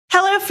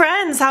Hello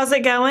friends, how's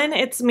it going?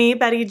 It's me,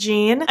 Betty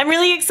Jean. I'm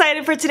really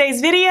excited for today's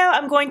video.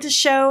 I'm going to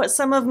show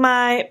some of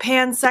my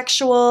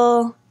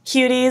pansexual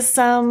cuties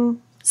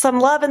some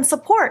love and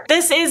support.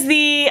 This is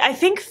the, I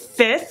think,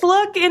 5th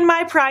look in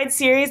my Pride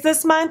series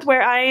this month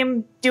where I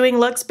am doing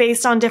looks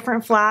based on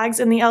different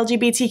flags in the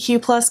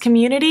LGBTQ+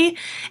 community.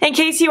 In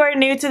case you are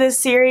new to this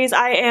series,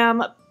 I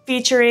am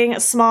featuring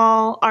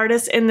small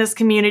artists in this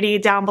community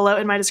down below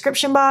in my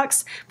description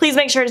box. Please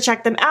make sure to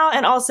check them out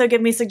and also give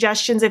me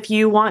suggestions if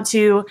you want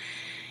to,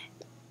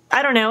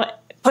 I don't know,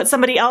 put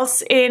somebody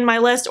else in my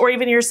list or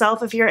even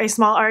yourself if you're a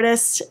small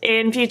artist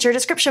in future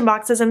description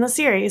boxes in the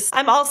series.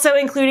 I'm also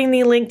including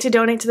the link to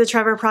donate to the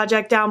Trevor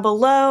Project down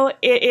below.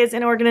 It is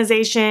an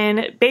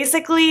organization,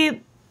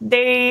 basically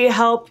they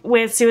help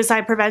with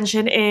suicide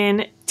prevention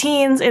in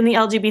teens in the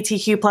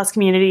LGBTQ+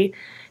 community.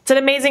 It's an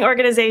amazing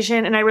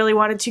organization and I really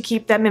wanted to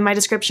keep them in my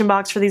description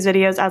box for these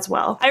videos as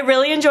well. I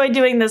really enjoyed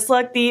doing this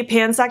look. The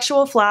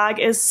pansexual flag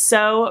is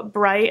so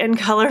bright and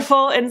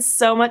colorful and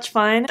so much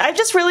fun. I've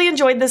just really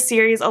enjoyed this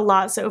series a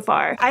lot so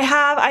far. I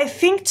have, I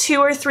think, 2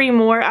 or 3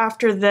 more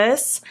after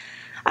this.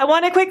 I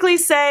want to quickly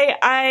say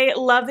I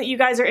love that you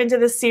guys are into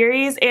this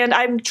series and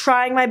I'm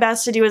trying my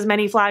best to do as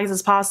many flags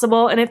as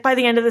possible, and if by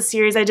the end of the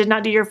series I did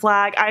not do your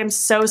flag, I am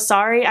so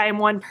sorry. I am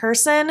one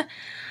person.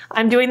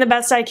 I'm doing the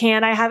best I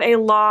can. I have a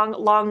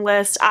long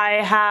list.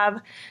 I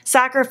have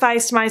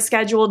sacrificed my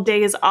scheduled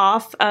days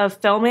off of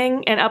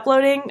filming and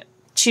uploading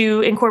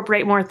to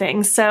incorporate more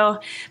things. So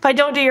if I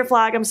don't do your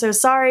flag, I'm so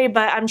sorry,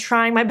 but I'm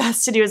trying my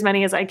best to do as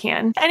many as I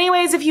can.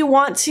 Anyways, if you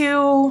want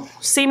to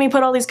see me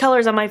put all these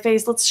colors on my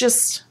face, let's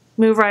just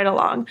move right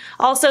along.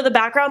 Also, the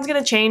background's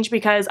gonna change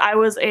because I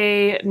was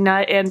a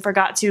nut and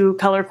forgot to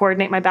color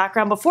coordinate my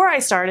background before I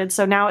started,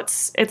 so now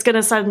it's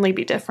gonna suddenly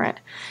be different.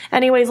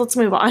 Anyways, let's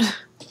move on.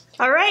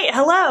 Alright,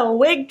 hello,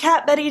 Wig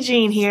Cat Betty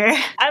Jean here.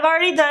 I've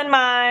already done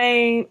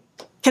my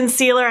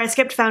concealer. I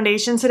skipped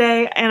foundation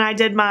today and I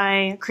did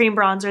my cream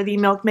bronzer, the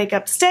Milk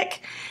Makeup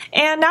Stick,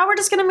 and now we're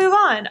just gonna move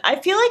on. I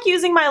feel like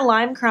using my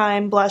Lime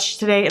Crime blush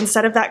today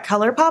instead of that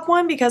Colourpop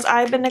one because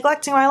I've been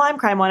neglecting my Lime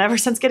Crime one ever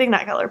since getting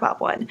that Colourpop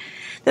one.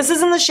 This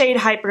is in the shade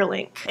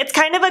Hyperlink. It's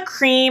kind of a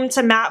cream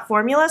to matte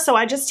formula, so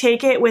I just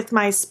take it with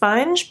my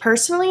sponge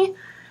personally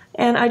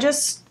and I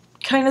just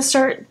kind of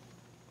start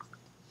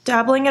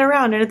dabbling it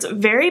around, and it's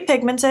very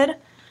pigmented.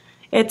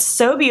 It's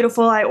so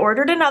beautiful. I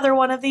ordered another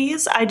one of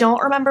these. I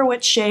don't remember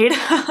which shade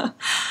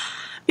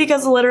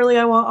because literally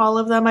I want all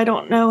of them. I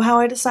don't know how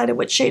I decided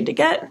which shade to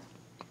get,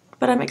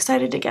 but I'm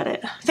excited to get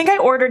it. I think I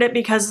ordered it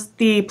because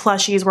the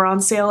plushies were on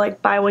sale,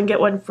 like buy one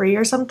get one free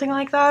or something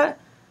like that.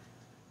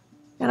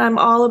 And I'm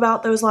all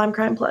about those Lime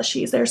Crime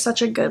plushies. They're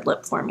such a good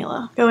lip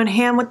formula. Going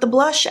ham with the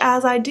blush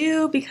as I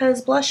do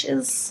because blush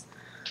is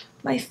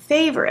my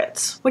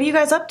favorite. What are you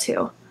guys up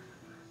to?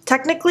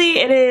 Technically,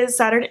 it is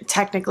Saturday.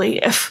 Technically,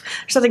 if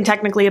there's something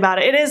technically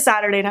about it, it is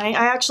Saturday night.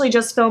 I actually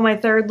just filmed my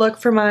 3rd look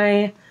for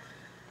my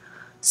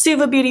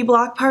Suva Beauty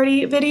block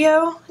party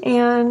video,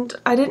 and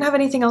I didn't have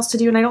anything else to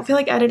do, and I don't feel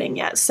like editing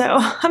yet, so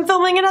I'm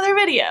filming another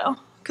video,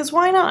 because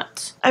why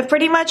not? I've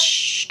pretty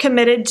much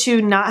committed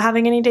to not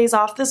having any days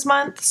off this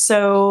month,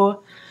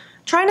 so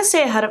trying to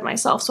stay ahead of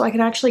myself so I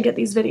can actually get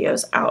these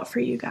videos out for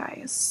you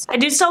guys. I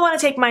do still want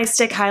to take my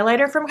stick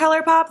highlighter from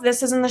Colourpop.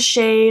 This is in the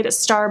shade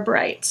Star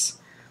Brite.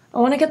 I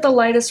want to get the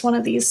lightest one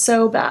of these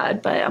so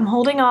bad, but I'm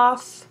holding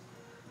off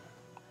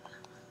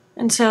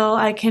until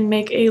I can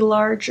make a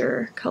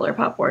larger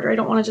Colourpop order. I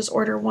don't want to just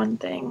order one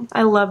thing.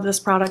 I love this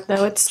product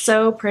though. It's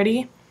so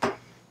pretty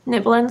and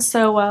it blends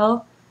so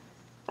well.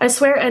 I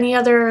swear any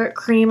other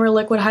cream or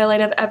liquid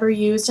highlight I've ever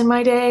used in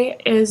my day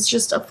is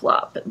just a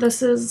flop.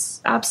 This is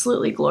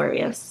absolutely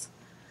glorious.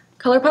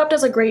 Colourpop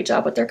does a great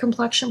job with their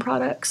complexion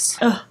products.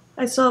 Ugh.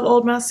 I still have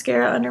old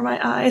mascara under my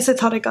eyes. I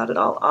thought I got it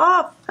all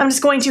off. I'm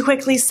just going to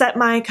quickly set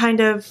my kind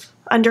of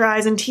under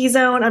eyes and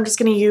T-zone. I'm just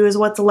going to use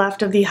what's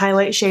left of the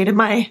highlight shade in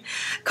my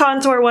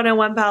Contour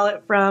 101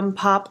 palette from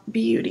Pop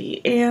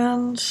Beauty.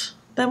 And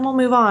then we'll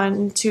move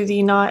on to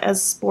the not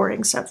as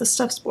boring stuff. This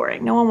stuff's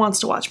boring. No one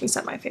wants to watch me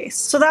set my face.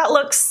 So that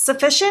looks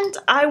sufficient.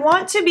 I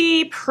want to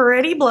be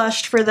pretty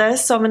blushed for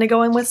this, so I'm going to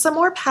go in with some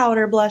more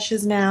powder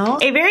blushes now.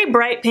 A very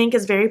bright pink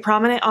is very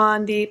prominent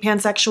on the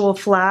pansexual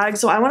flag,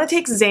 so I want to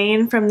take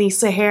Zane from the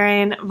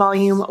Saharan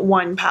Volume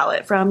 1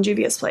 palette from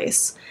Juvias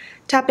Place.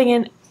 Tapping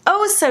in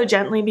oh so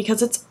gently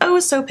because it's oh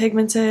so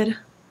pigmented.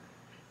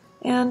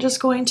 And just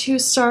going to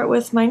start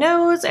with my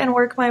nose and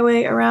work my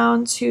way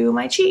around to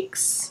my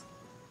cheeks.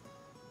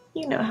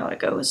 You know how it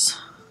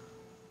goes.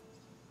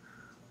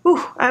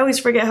 Ooh, I always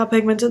forget how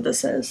pigmented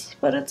this is,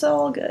 but it's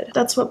all good.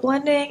 That's what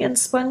blending and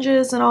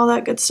sponges and all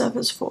that good stuff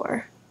is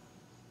for.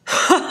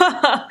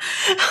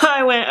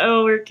 I went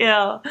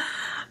overkill.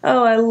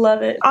 Oh, I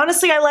love it.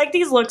 Honestly, I like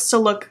these looks to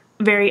look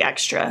very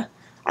extra.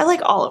 I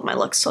like all of my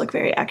looks to look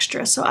very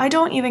extra, so I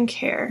don't even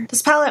care.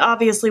 This palette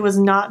obviously was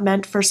not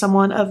meant for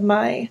someone of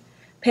my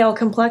pale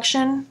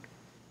complexion,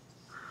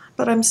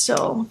 but I'm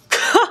still...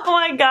 Oh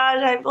my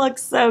gosh, I look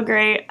so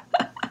great.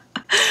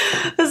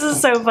 This is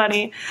so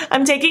funny.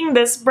 I'm taking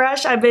this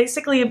brush. I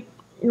basically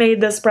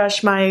made this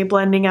brush my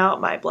blending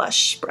out my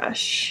blush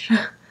brush.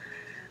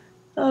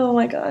 Oh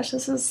my gosh,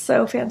 this is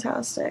so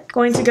fantastic.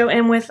 Going to go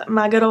in with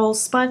my good old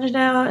sponge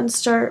now and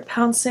start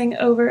pouncing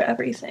over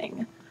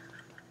everything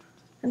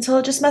until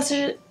it just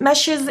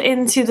meshes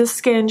into the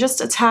skin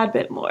just a tad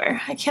bit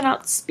more. I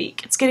cannot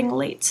speak. It's getting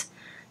late.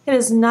 It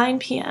is 9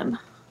 p.m.,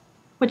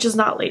 which is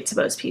not late to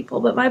most people,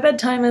 but my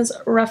bedtime is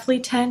roughly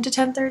 10 to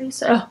 10:30,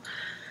 so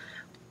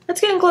it's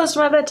getting close to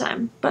my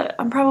bedtime, but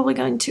I'm probably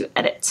going to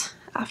edit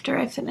after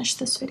I finish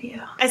this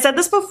video. I said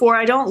this before,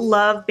 I don't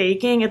love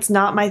baking. It's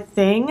not my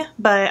thing,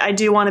 but I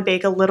do want to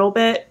bake a little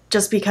bit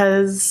just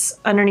because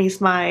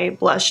underneath my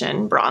blush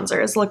and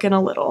bronzer is looking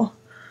a little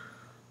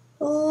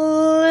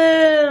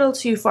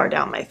too far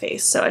down my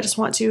face. So I just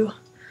want to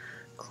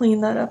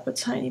clean that up a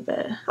tiny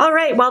bit. All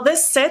right, while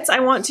this sits, I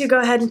want to go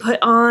ahead and put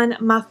on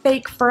my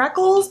fake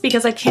freckles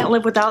because I can't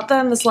live without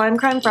them. The Slime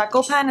Crime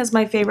Freckle Pen is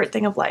my favorite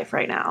thing of life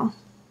right now.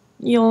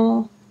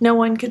 No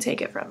one could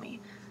take it from me.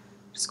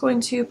 Just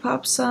going to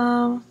pop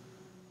some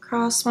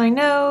across my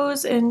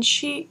nose and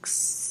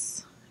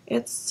cheeks.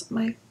 It's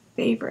my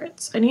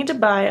favorite. I need to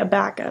buy a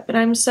backup, and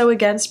I'm so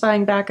against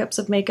buying backups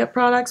of makeup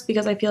products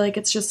because I feel like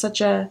it's just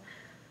such a,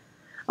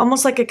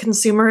 almost like a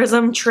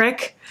consumerism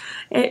trick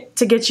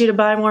to get you to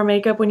buy more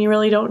makeup when you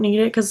really don't need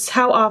it, because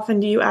how often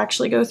do you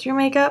actually go through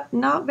makeup?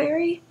 Not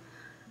very.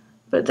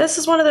 But this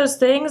is one of those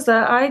things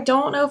that I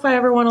don't know if I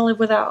ever want to live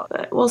without,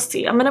 but we'll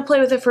see. I'm going to play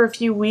with it for a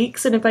few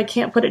weeks, and if I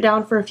can't put it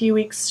down for a few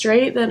weeks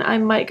straight, then I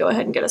might go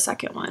ahead and get a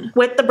second one.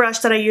 With the brush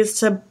that I used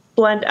to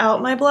blend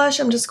out my blush,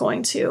 I'm just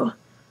going to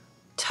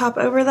top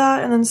over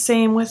that, and then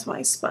same with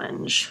my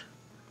sponge.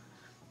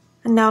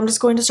 And now I'm just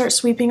going to start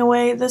sweeping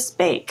away this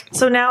bake.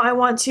 So now I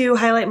want to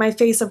highlight my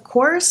face, of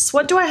course.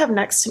 What do I have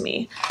next to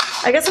me?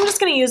 I guess I'm just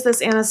going to use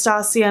this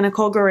Anastasia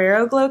Nicole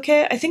Guerriero Glow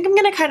Kit. I think I'm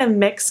going to kind of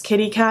mix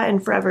Kitty Cat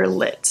and Forever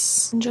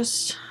Lit. And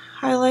just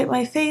highlight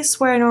my face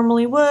where I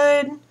normally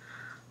would.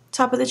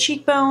 Top of the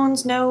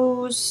cheekbones,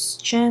 nose,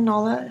 chin,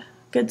 all that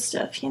good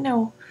stuff. You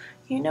know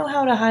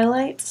how to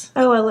highlight.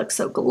 Oh, I look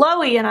so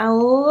glowy and I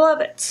love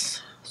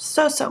it.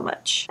 So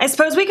much. I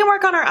suppose we can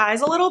work on our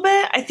eyes a little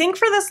bit. I think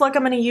for this look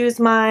I'm going to use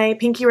my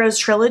Pinky Rose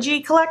Trilogy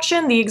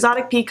collection, the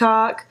Exotic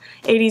Peacock,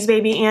 80s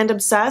Baby, and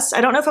Obsessed.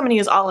 I don't know if I'm going to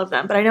use all of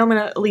them, but I know I'm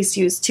going to at least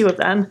use 2 of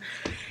them.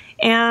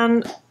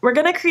 And we're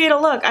going to create a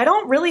look. I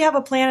don't really have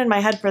a plan in my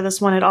head for this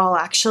one at all,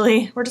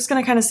 actually. We're just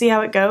going to kind of see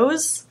how it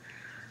goes.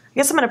 I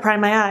guess I'm going to prime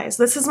my eyes.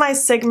 This is my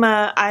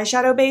Sigma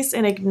eyeshadow base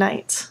in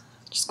Ignite.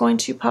 Just going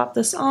to pop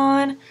this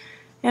on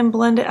and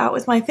blend it out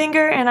with my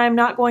finger, and I'm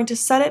not going to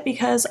set it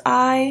because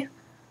I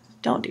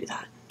don't do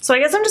that. So I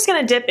guess I'm just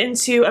going to dip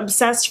into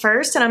Obsessed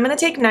first, and I'm going to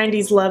take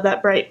 90s Love,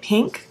 that bright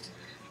pink,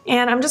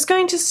 and I'm just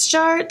going to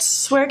start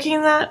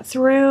working that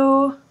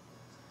through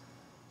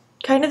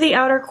kind of the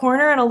outer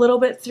corner and a little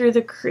bit through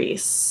the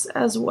crease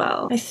as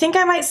well. I think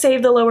I might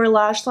save the lower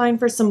lash line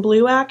for some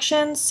blue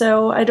action,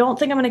 so I don't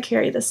think I'm going to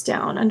carry this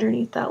down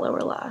underneath that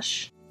lower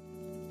lash.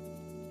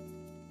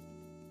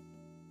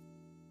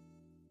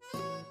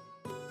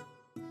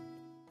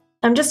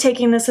 I'm just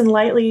taking this and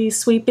lightly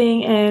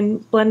sweeping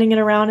and blending it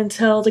around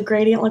until the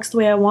gradient looks the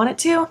way I want it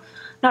to.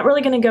 Not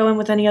really going to go in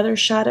with any other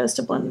shadows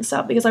to blend this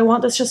out because I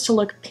want this just to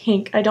look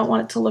pink. I don't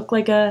want it to look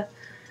like a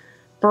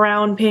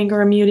brown pink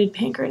or a muted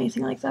pink or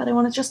anything like that. I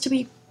want it just to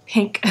be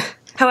pink.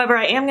 However,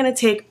 I am going to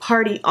take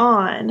Party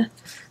On,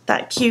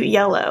 that cute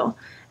yellow,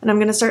 and I'm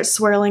going to start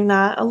swirling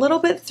that a little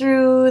bit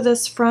through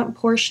this front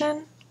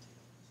portion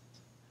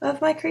of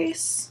my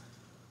crease.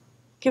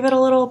 Give it a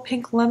little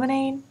pink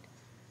lemonade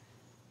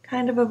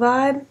kind of a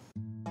vibe.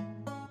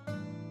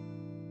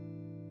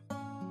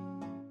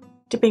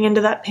 Dipping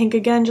into that pink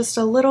again just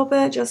a little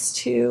bit just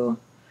to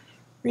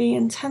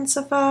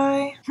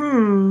re-intensify.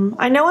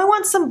 I know I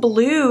want some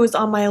blues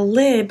on my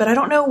lid, but I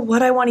don't know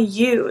what I want to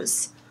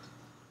use.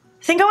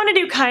 I think I want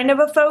to do kind of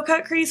a faux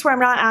cut crease where I'm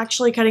not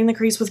actually cutting the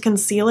crease with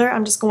concealer.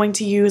 I'm just going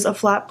to use a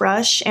flat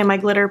brush and my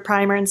glitter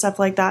primer and stuff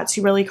like that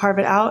to really carve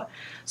it out.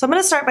 So I'm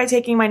going to start by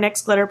taking my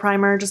NYX glitter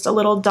primer, just a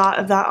little dot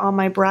of that on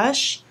my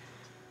brush.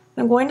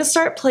 I'm going to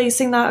start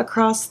placing that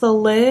across the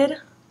lid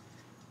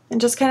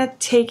and just kind of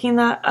taking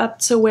that up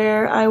to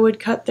where I would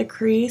cut the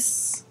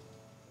crease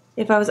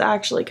if I was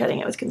actually cutting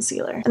it with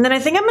concealer. And then I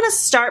think I'm going to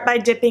start by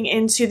dipping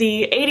into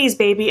the 80s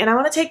Baby, and I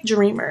want to take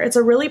Dreamer. It's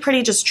a really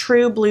pretty, just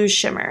true blue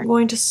shimmer. I'm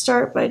going to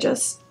start by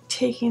just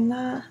taking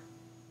that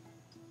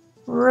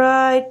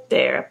right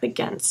there up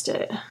against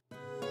it.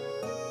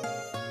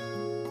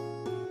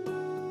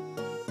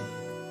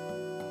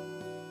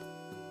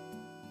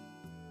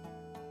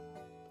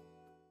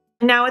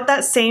 Now with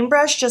that same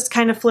brush just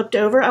kind of flipped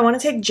over, I want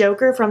to take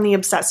Joker from the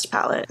Obsessed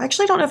palette. I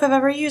actually don't know if I've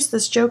ever used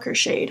this Joker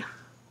shade.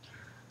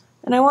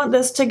 And I want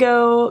this to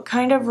go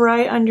kind of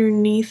right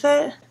underneath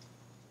it.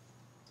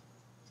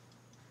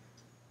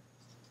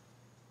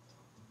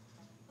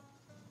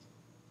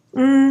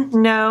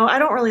 No, I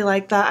don't really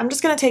like that. I'm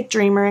just going to take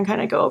Dreamer and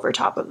kind of go over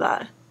top of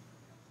that.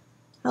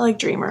 I like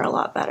Dreamer a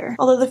lot better.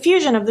 Although the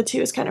fusion of the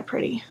two is kind of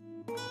pretty.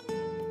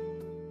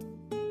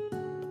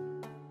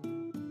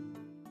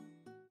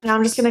 Now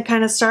I'm just going to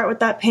kind of start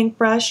with that pink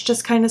brush,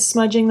 just kind of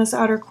smudging this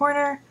outer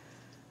corner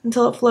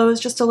until it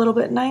flows just a little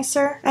bit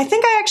nicer. I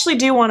think I actually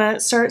do want to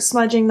start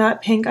smudging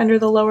that pink under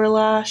the lower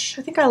lash.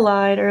 I think I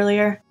lied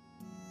earlier.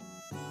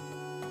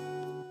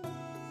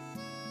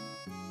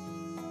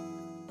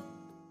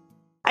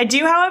 I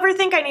do, however,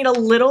 think I need a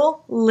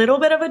little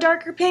bit of a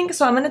darker pink,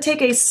 so I'm going to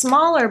take a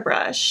smaller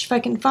brush, if I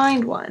can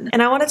find one.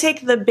 And I want to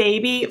take the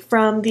Baby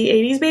from the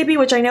 80s Baby,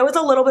 which I know is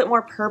a little bit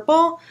more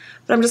purple,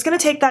 but I'm just going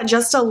to take that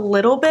just a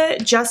little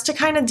bit, just to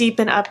kind of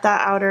deepen up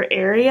that outer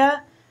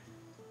area.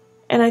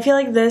 And I feel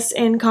like this,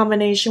 in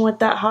combination with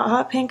that Hot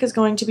Hot Pink, is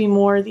going to be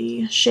more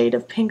the shade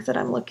of pink that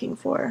I'm looking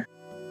for.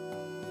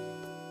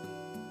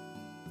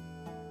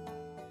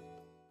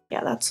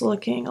 Yeah, that's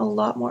looking a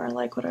lot more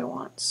like what I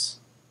want.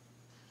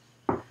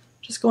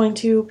 Just going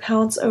to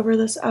pounce over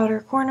this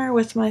outer corner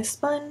with my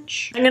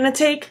sponge. I'm going to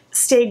take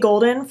Stay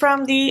Golden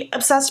from the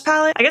Obsessed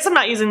palette. I guess I'm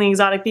not using the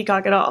Exotic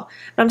Peacock at all,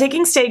 but I'm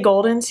taking Stay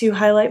Golden to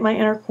highlight my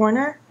inner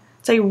corner.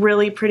 It's a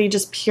really pretty,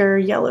 just pure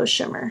yellow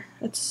shimmer.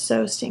 It's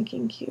so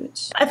stinking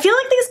cute. I feel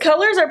like these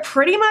colors are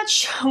pretty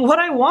much what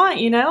I want,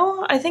 you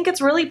know? I think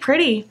it's really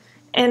pretty,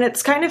 and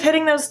it's kind of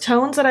hitting those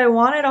tones that I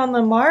wanted on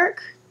the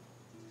mark.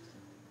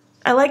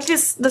 I like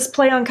this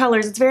play on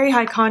colors. It's very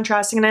high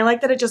contrasting, and I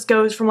like that it just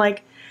goes from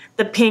like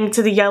the pink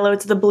to the yellow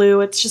to the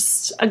blue. It's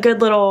just a good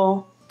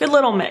little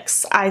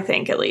mix, I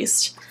think, at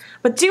least.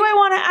 But do I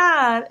want to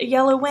add a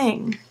yellow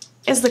wing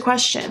is the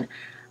question.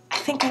 I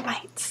think I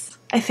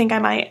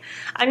might.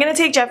 I'm going to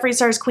take Jeffree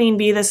Star's Queen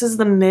Bee. This is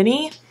the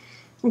mini.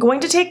 I'm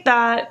going to take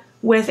that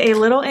with a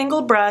little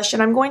angled brush,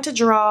 and I'm going to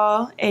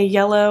draw a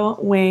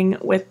yellow wing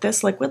with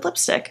this liquid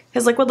lipstick.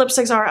 His liquid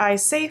lipsticks are eye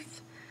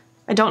safe.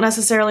 I don't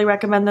necessarily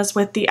recommend this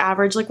with the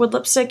average liquid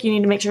lipstick. You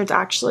need to make sure it's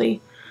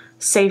actually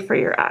safe for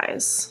your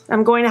eyes.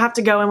 I'm going to have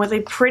to go in with a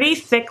pretty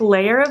thick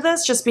layer of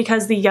this just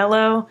because the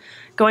yellow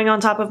going on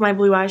top of my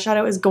blue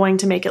eyeshadow is going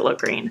to make it look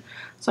green.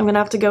 So I'm going to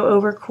have to go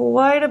over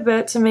quite a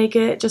bit to make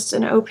it just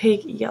an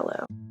opaque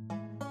yellow.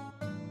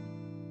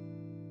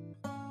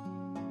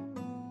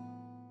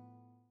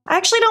 I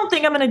actually don't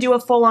think I'm going to do a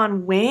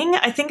full-on wing.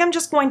 I think I'm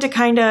just going to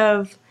kind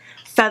of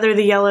feather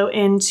the yellow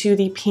into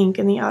the pink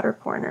in the outer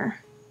corner.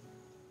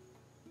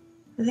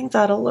 I think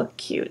that'll look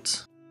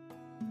cute.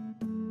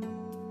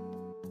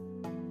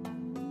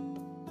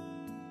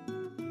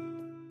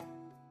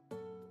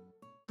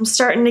 I'm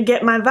starting to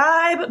get my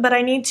vibe, but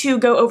I need to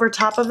go over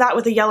top of that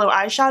with a yellow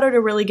eyeshadow to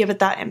really give it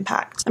that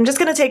impact. I'm just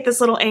going to take this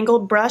little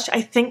angled brush.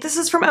 I think this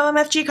is from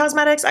OMFG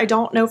Cosmetics. I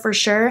don't know for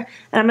sure.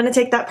 And I'm going to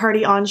take that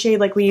Party On shade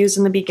like we used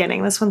in the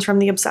beginning. This one's from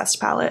the Obsessed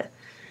palette.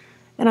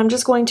 And I'm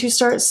just going to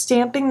start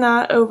stamping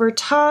that over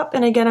top.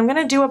 And again, I'm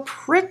going to do a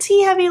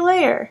pretty heavy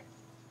layer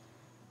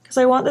because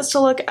I want this to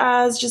look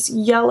as just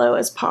yellow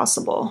as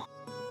possible.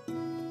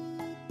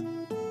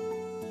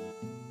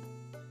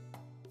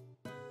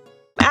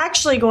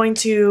 Actually going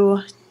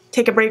to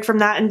take a break from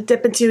that and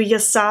dip into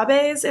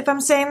Yasabe's, if I'm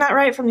saying that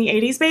right, from the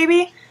 80s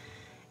Baby,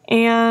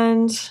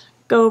 and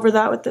go over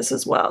that with this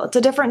as well. It's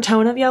a different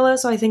tone of yellow,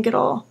 so I think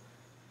it'll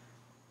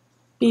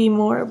be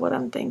more of what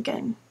I'm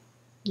thinking.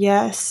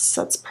 Yes,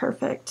 that's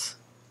perfect.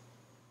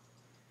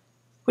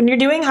 When you're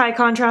doing high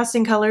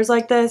contrasting colors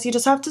like this, you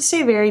just have to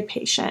stay very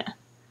patient.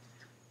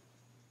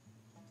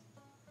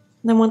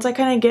 And then once I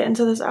kind of get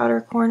into this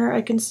outer corner,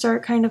 I can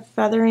start kind of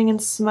feathering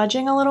and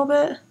smudging a little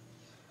bit.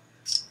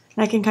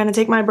 And I can kind of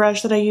take my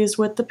brush that I used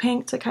with the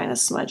pink to kind of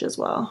smudge as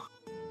well.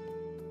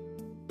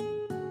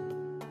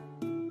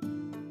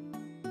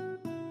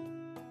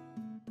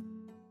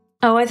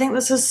 Oh, I think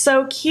this is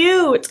so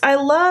cute. I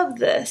love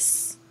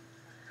this.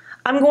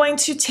 I'm going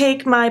to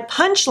take my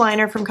punch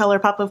liner from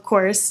Colourpop, of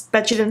course.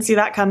 Bet you didn't see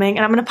that coming.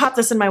 And I'm going to pop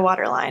this in my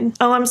waterline.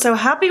 Oh, I'm so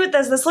happy with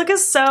this. This look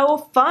is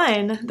so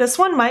fun. This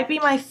one might be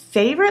my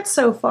favorite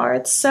so far.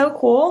 It's so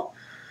cool.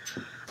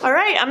 All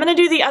right, I'm gonna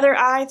do the other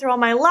eye, throw on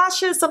my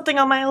lashes, something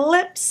on my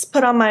lips,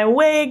 put on my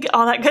wig,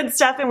 all that good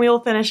stuff, and we will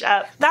finish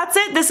up. That's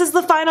it, this is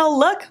the final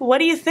look. What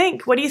do you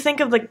think? What do you think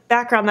of the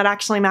background that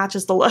actually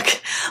matches the look?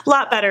 A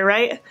lot better,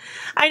 right?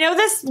 I know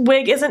this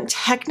wig isn't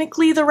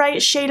technically the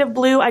right shade of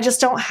blue, I just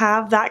don't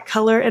have that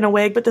color in a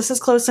wig, but this is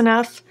close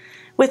enough.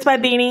 With my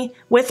beanie,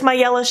 with my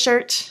yellow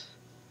shirt.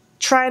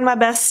 Trying my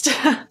best.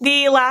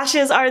 The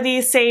lashes are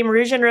the same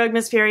Rouge and Rogue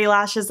Miss Fury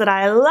lashes that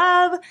I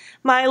love.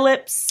 My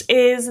lips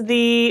is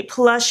the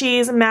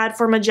Plushies Mad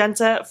for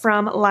Magenta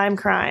from Lime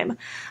Crime.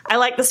 I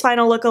like this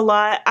final look a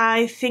lot.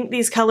 I think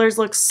these colors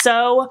look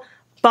so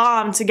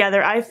bomb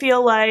together. I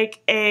feel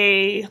like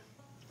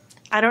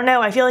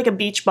I feel like a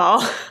beach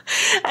ball.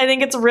 I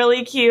think it's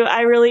really cute.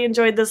 I really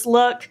enjoyed this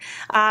look.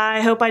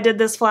 I hope I did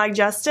this flag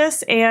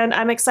justice, and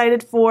I'm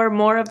excited for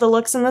more of the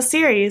looks in the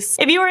series.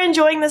 If you are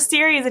enjoying this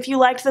series, if you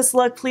liked this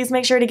look, please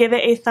make sure to give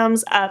it a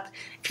thumbs up.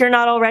 If you're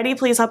not already,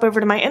 please hop over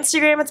to my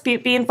Instagram. It's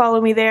beautbean. Follow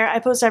me there. I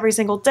post every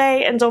single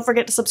day, and don't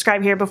forget to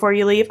subscribe here before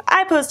you leave.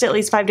 I post at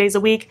least 5 days a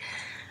week,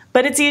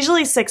 but it's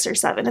usually 6 or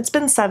 7. It's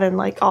been 7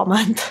 like all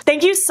month.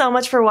 Thank you so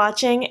much for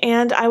watching,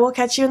 and I will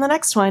catch you in the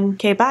next one.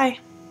 Okay, bye.